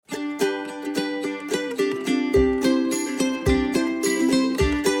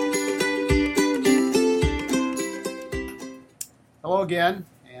Hello again,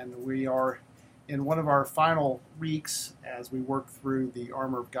 and we are in one of our final weeks as we work through the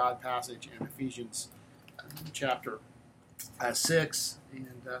Armor of God passage in Ephesians chapter 6, and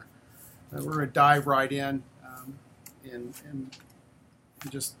we're going to dive right in and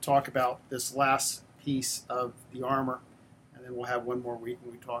just talk about this last piece of the armor, and then we'll have one more week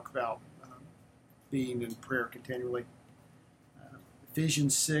when we talk about being in prayer continually.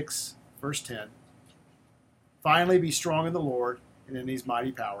 Ephesians 6, verse 10. Finally, be strong in the Lord and in his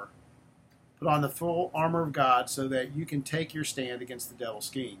mighty power. Put on the full armor of God so that you can take your stand against the devil's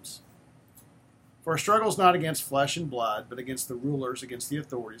schemes. For our struggle is not against flesh and blood, but against the rulers, against the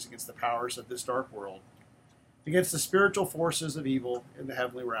authorities, against the powers of this dark world, against the spiritual forces of evil in the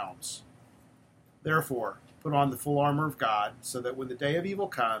heavenly realms. Therefore, put on the full armor of God so that when the day of evil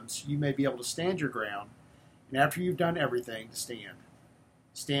comes, you may be able to stand your ground, and after you've done everything, to stand.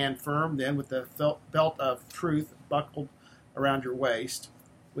 Stand firm then with the belt of truth buckled around your waist,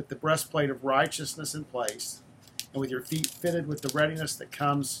 with the breastplate of righteousness in place, and with your feet fitted with the readiness that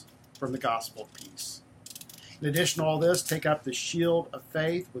comes from the gospel of peace. In addition to all this, take up the shield of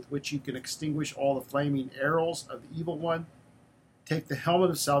faith with which you can extinguish all the flaming arrows of the evil one. Take the helmet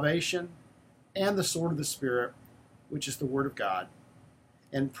of salvation and the sword of the Spirit, which is the word of God,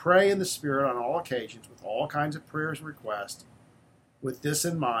 and pray in the Spirit on all occasions with all kinds of prayers and requests. With this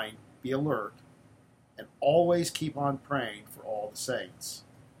in mind, be alert and always keep on praying for all the saints.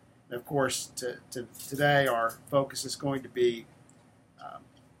 And of course, today our focus is going to be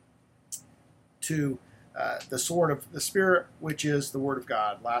the sword of the Spirit, which is the Word of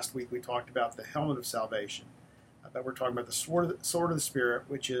God. Last week we talked about the helmet of salvation, but we're talking about the sword of the Spirit,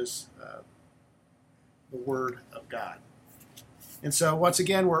 which is the Word of God. And so once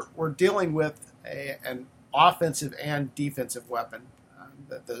again, we're dealing with an offensive and defensive weapon.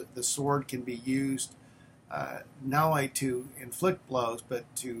 The sword can be used not only to inflict blows, but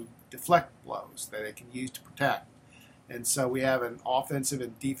to deflect blows that it can use to protect. And so we have an offensive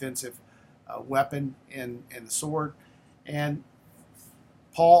and defensive weapon in the sword. And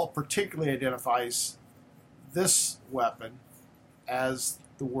Paul particularly identifies this weapon as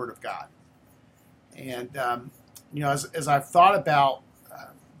the Word of God. And, as I've thought about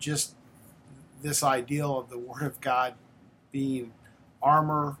just this ideal of the Word of God being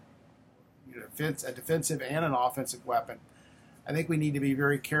armor, a defensive and an offensive weapon, I think we need to be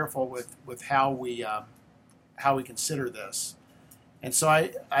very careful with how we consider this. And so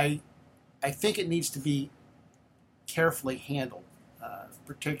I think it needs to be carefully handled,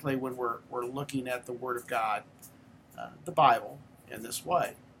 particularly when we're looking at the Word of God, the Bible, in this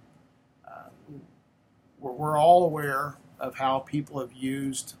way. We're all aware of how people have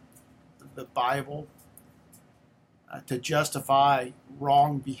used the Bible to justify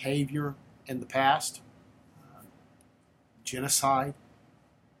wrong behavior in the past, genocide,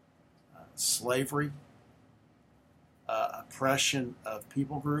 slavery, oppression of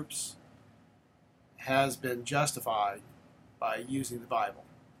people groups has been justified by using the Bible.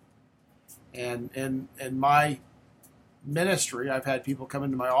 And in my ministry, I've had people come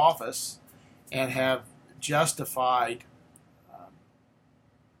into my office and have justified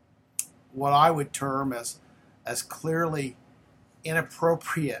what I would term as clearly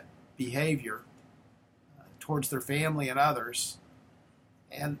inappropriate behavior towards their family and others,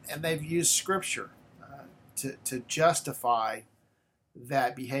 and they've used Scripture to justify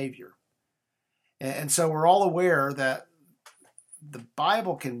that behavior. And so we're all aware that the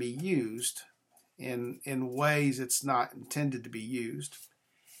Bible can be used in ways it's not intended to be used.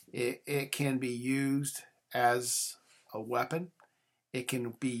 It can be used as a weapon. It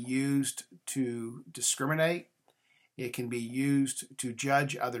can be used to discriminate. It can be used to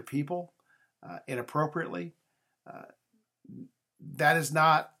judge other people inappropriately. That is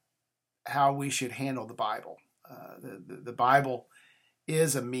not how we should handle the Bible. The Bible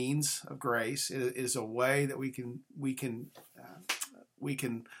is a means of grace. It is a way that we can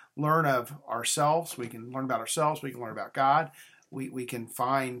learn of ourselves. We can learn about ourselves. We can learn about God. We can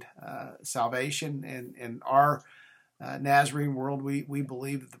find salvation. And in our Nazarene world, we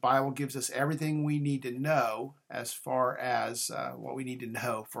believe that the Bible gives us everything we need to know as far as what we need to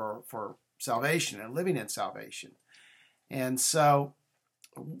know for salvation and living in salvation. And so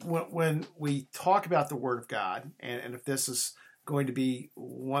when we talk about the Word of God, and if this is going to be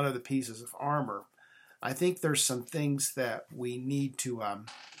one of the pieces of armor, I think there's some things that we need to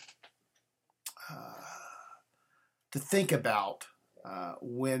think about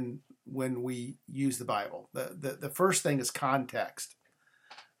when we use the Bible. The first thing is context.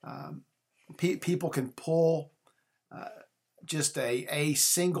 People can pull just a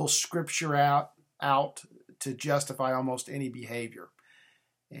single scripture out to justify almost any behavior.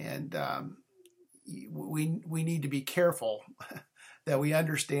 And we need to be careful that we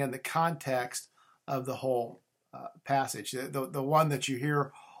understand the context of the whole passage. The one that you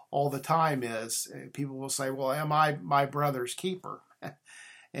hear all the time is people will say, "Well, am I my brother's keeper?"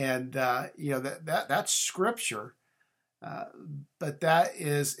 And that's scripture, but that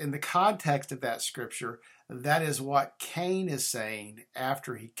is in the context of that scripture. That is what Cain is saying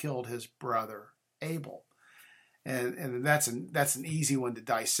after he killed his brother Abel. And that's an easy one to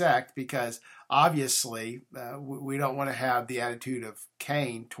dissect, because obviously we don't want to have the attitude of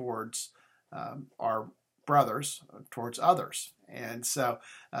Cain towards our brothers, towards others. And so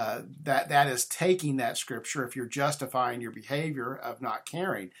that is taking that scripture. If you're justifying your behavior of not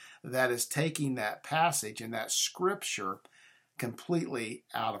caring, that is taking that passage and that scripture completely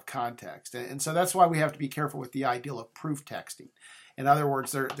out of context. And so that's why we have to be careful with the ideal of proof texting. In other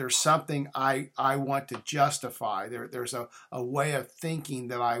words, there's something I want to justify. There's a way of thinking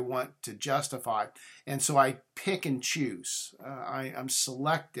that I want to justify. And so I pick and choose. I'm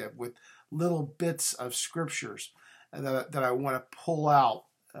selective with little bits of scriptures that I want to pull out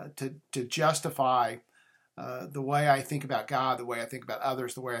to justify the way I think about God, the way I think about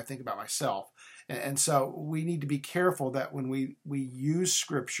others, the way I think about myself. And so we need to be careful that when we use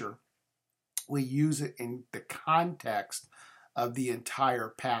scripture, we use it in the context of the entire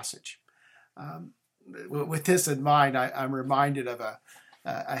passage. With this in mind, I'm reminded of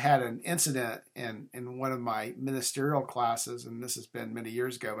I had an incident in one of my ministerial classes, and this has been many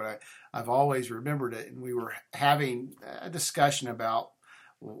years ago, but I've always remembered it. And we were having a discussion about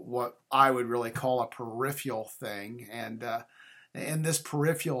what I would really call a peripheral thing. And in this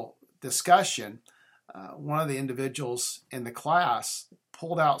peripheral discussion, one of the individuals in the class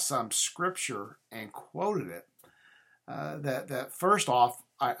pulled out some scripture and quoted it. That first off,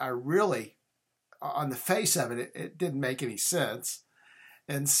 I really, on the face of it, it didn't make any sense,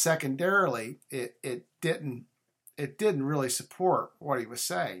 and secondarily, it didn't really support what he was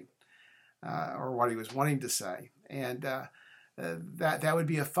saying or what he was wanting to say, and that would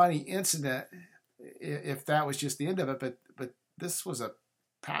be a funny incident if that was just the end of it. But this was a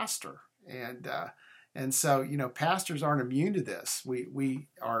pastor, and so pastors aren't immune to this. We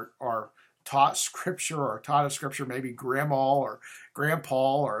are taught scripture, or taught of scripture. Maybe grandma or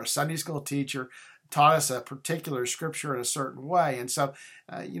grandpa or a Sunday school teacher taught us a particular scripture in a certain way. And so,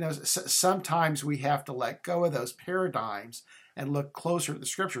 sometimes we have to let go of those paradigms and look closer at the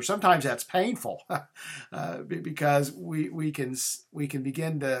scripture. Sometimes that's painful because we can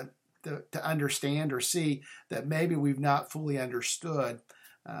begin to understand or see that maybe we've not fully understood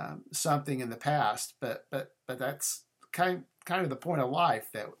something in the past, but that's kind of the point of life,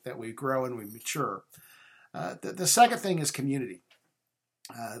 that we grow and we mature. The second thing is community.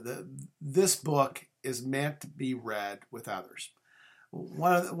 This book is meant to be read with others.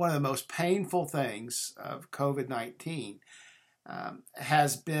 One of the most painful things of COVID-19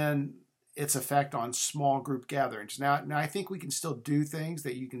 has been its effect on small group gatherings. Now I think we can still do things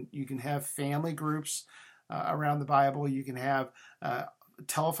that you can have family groups around the Bible. You can have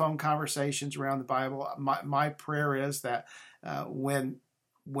telephone conversations around the Bible. My prayer is that when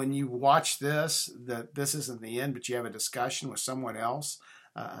you watch this, that this isn't the end, but you have a discussion with someone else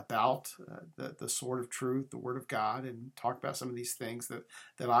about the sword of truth, the Word of God, and talk about some of these things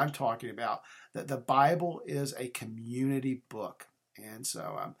that I'm talking about. That the Bible is a community book. And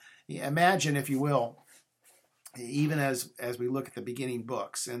so imagine, if you will, even as we look at the beginning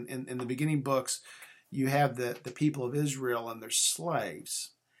books, and in the beginning books, you have the people of Israel and their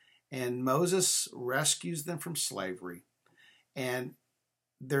slaves. And Moses rescues them from slavery. And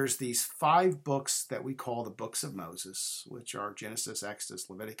there's these 5 books that we call the books of Moses, which are Genesis, Exodus,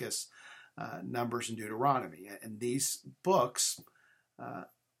 Leviticus, Numbers, and Deuteronomy. And these books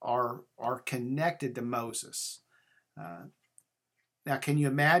are connected to Moses. Now, can you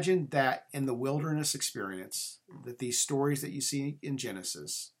imagine that in the wilderness experience, that these stories that you see in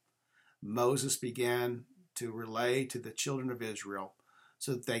Genesis, Moses began to relay to the children of Israel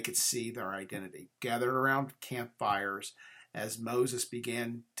so that they could see their identity, gathered around campfires as Moses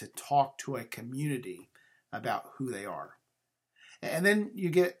began to talk to a community about who they are. And then you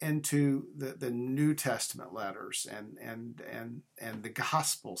get into the New Testament letters and the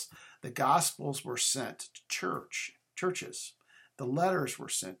Gospels. The Gospels were sent to churches. The letters were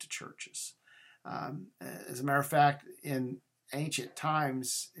sent to churches. As a matter of fact, in ancient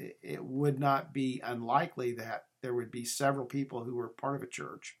times, it would not be unlikely that there would be several people who were part of a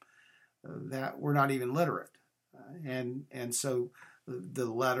church that were not even literate. And so the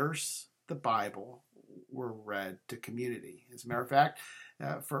letters, the Bible, were read to community. As a matter of fact,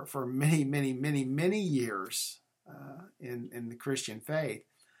 for many, many, many, many years in the Christian faith,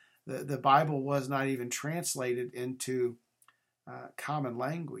 the Bible was not even translated into common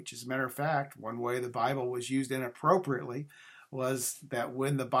language. As a matter of fact, one way the Bible was used inappropriately was that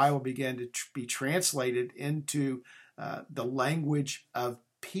when the Bible began to be translated into the language of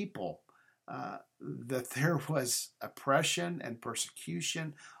people, that there was oppression and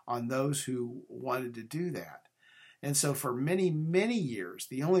persecution on those who wanted to do that. And so for many, many years,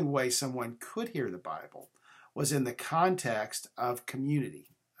 the only way someone could hear the Bible was in the context of community,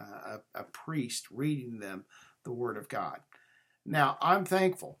 a priest reading them the Word of God. Now, I'm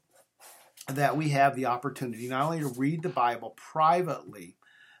thankful that we have the opportunity not only to read the Bible privately,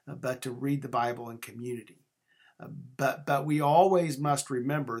 but to read the Bible in community. But we always must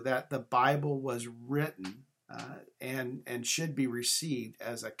remember that the Bible was written and should be received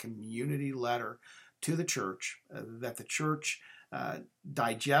as a community letter to the church, that the church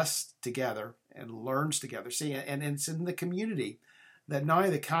digests together and learns together. See, and it's in the community that not only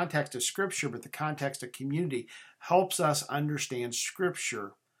the context of Scripture, but the context of community helps us understand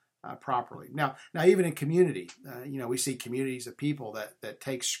Scripture properly. Now, even in community, we see communities of people that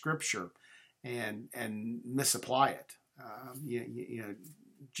take Scripture and misapply it.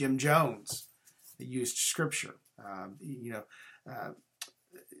 Jim Jones used Scripture.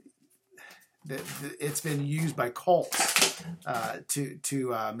 It's been used by cults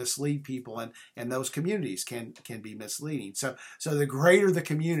to mislead people, and those communities can be misleading. So the greater the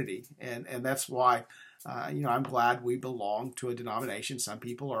community, and that's why I'm glad we belong to a denomination. Some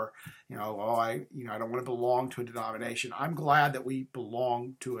people are, I don't want to belong to a denomination. I'm glad that we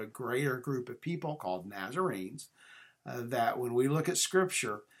belong to a greater group of people called Nazarenes. That when we look at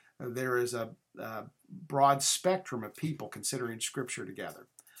Scripture, there is a broad spectrum of people considering Scripture together.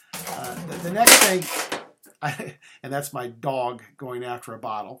 The next thing, and that's my dog going after a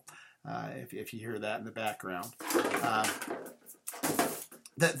bottle, if you hear that in the background.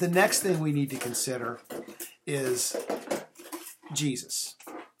 The next thing we need to consider is Jesus.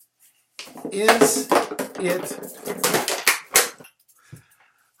 Is it?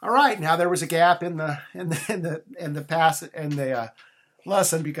 All right. Now there was a gap in the passage in the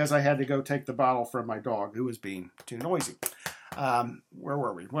lesson because I had to go take the bottle from my dog who was being too noisy. Where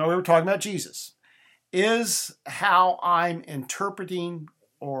were we? Well, we were talking about Jesus. Is how I'm interpreting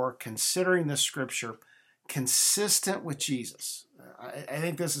or considering this Scripture consistent with Jesus? I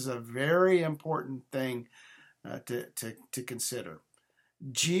think this is a very important thing to consider.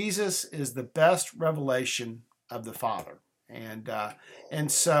 Jesus is the best revelation of the Father,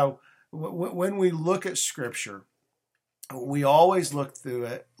 and so when we look at Scripture, we always look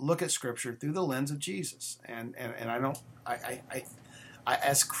at Scripture through the lens of Jesus, and I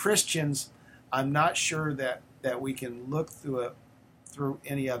as Christians, I'm not sure that we can look through it through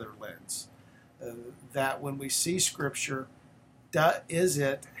any other lens. That when we see Scripture,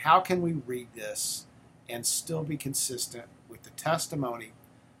 how can we read this and still be consistent with the testimony,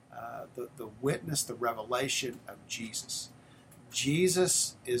 the witness, the revelation of Jesus?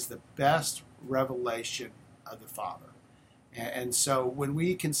 Jesus is the best revelation of the Father. And so when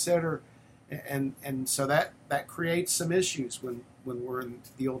we consider, and so that creates some issues when we're in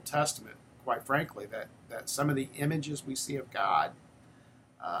the Old Testament, quite frankly, that some of the images we see of God,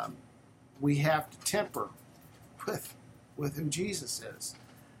 we have to temper with who Jesus is.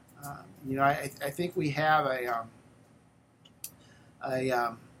 I think we have a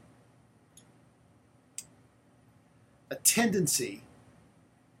tendency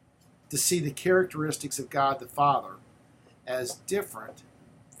to see the characteristics of God the Father as different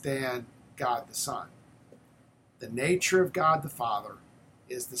than God the Son. The nature of God the Father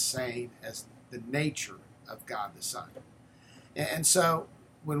is the same as the nature of God the Son. And so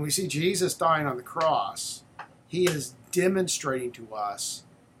when we see Jesus dying on the cross, he is demonstrating to us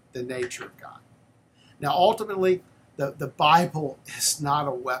the nature of God. Now, ultimately, the Bible is not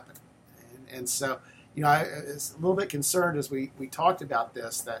a weapon. And so, I was a little bit concerned as we talked about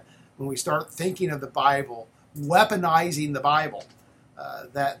this, that when we start thinking of the Bible, weaponizing the Bible,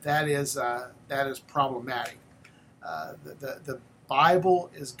 that is problematic. The Bible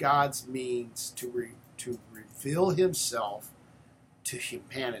is God's means to reveal himself to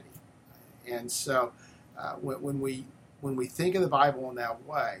humanity. And so when we think of the Bible in that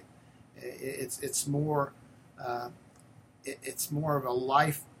way, it's more of a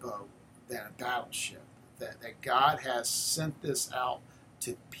lifeboat than a battleship. That God has sent this out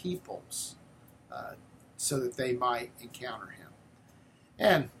to peoples so that they might encounter him.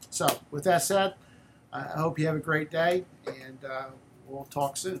 And so, with that said, I hope you have a great day, and we'll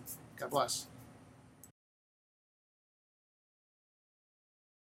talk soon. God bless.